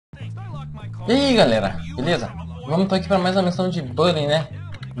E aí galera, beleza? Vamos aqui para mais uma missão de bullying, né?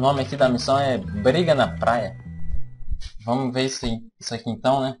 O nome aqui da missão é Briga na Praia. Vamos ver isso aqui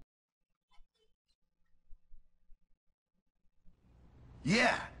então, né?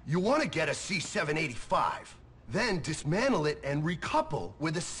 Yeah, you want to get a C785, then dismantle it and recouple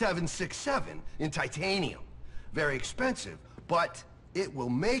with a 767 in titanium. Very expensive, but it will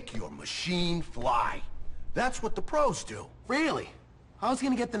make your machine fly. That's what the pros do. Really? I was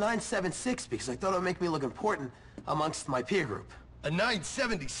gonna get the 976 because I thought it would make me look important amongst my peer group. A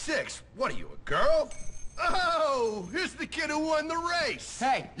 976? What are you, a girl? Oh, here's the kid who won the race.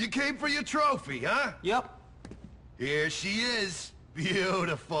 Hey. You came for your trophy, huh? Yep. Here she is.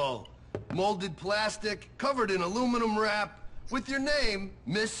 Beautiful. Molded plastic, covered in aluminum wrap, with your name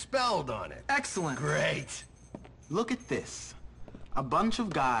misspelled on it. Excellent. Great. Look at this. A bunch of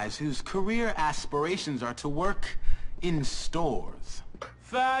guys whose career aspirations are to work in stores.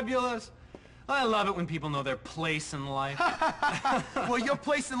 Fabulous. I love it when people know their place in life. Well, your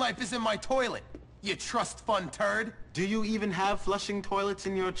place in life is in my toilet, you trust fund turd. Do you even have flushing toilets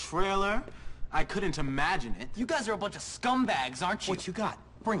in your trailer? I couldn't imagine it. You guys are a bunch of scumbags, aren't you? What you got?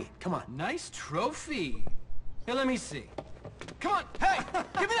 Bring it, come on. Nice trophy. Here, let me see. Come on, hey,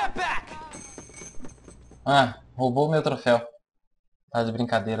 give me that back! Ah, roubou meu troféu. Tá de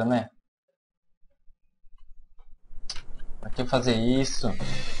brincadeira, né? Pra que fazer isso?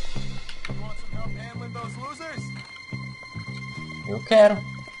 Eu quero.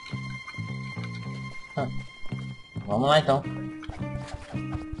 Vamos lá então.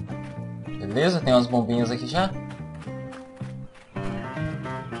 Beleza, tem umas bombinhas aqui já.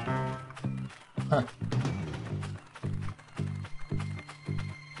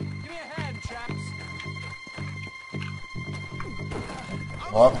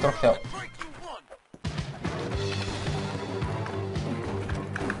 Ó, o troféu.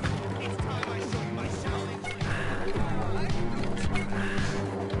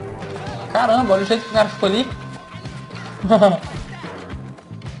 Caramba, olha o jeito que o cara ficou ali.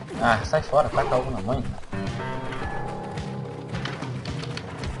 Ah, sai fora, taca algo na mãe.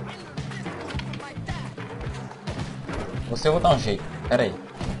 Você eu vou dar um jeito, pera aí.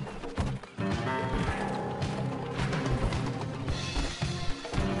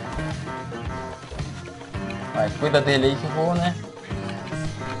 Vai, cuida dele aí que eu vou, né?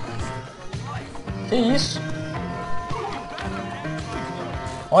 Que isso?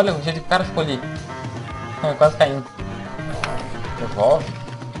 Olha o jeito que o cara ficou ali. Quase caindo. Devolve.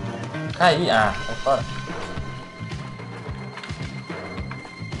 Caí. Ah, sai fora.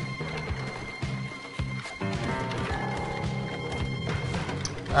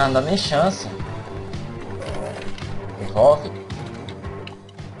 Ah, não dá nem chance. Devolve.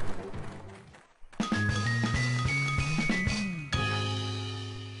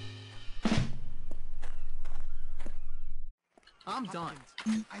 I'm done.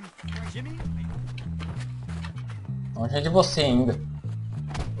 Jimmy? Longe é de você ainda.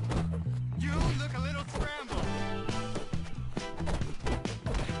 You look a little scrambled.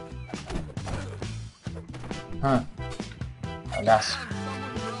 Palhaço.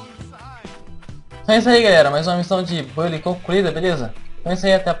 Então é isso aí, galera. Mais uma missão de bullying concluída, beleza? Então é isso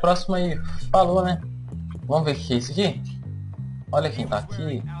aí, até a próxima e falou, né? Vamos ver o que é isso aqui? Olha quem tá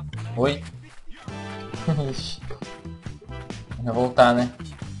aqui. Oi. Vou voltar, né?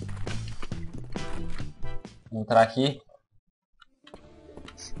 Vou entrar aqui.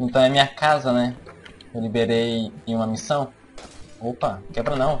 Então é minha casa, né? Eu liberei em uma missão. Opa,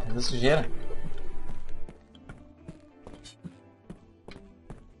 quebra não, fazer sujeira.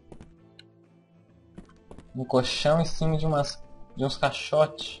 Um colchão em cima de uns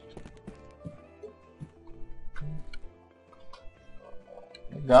caixotes.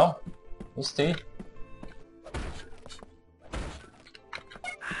 Legal, gostei.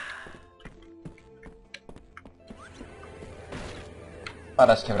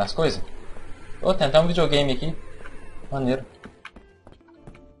 Parar de quebrar as coisas. Oh, tem até um videogame aqui. Maneiro.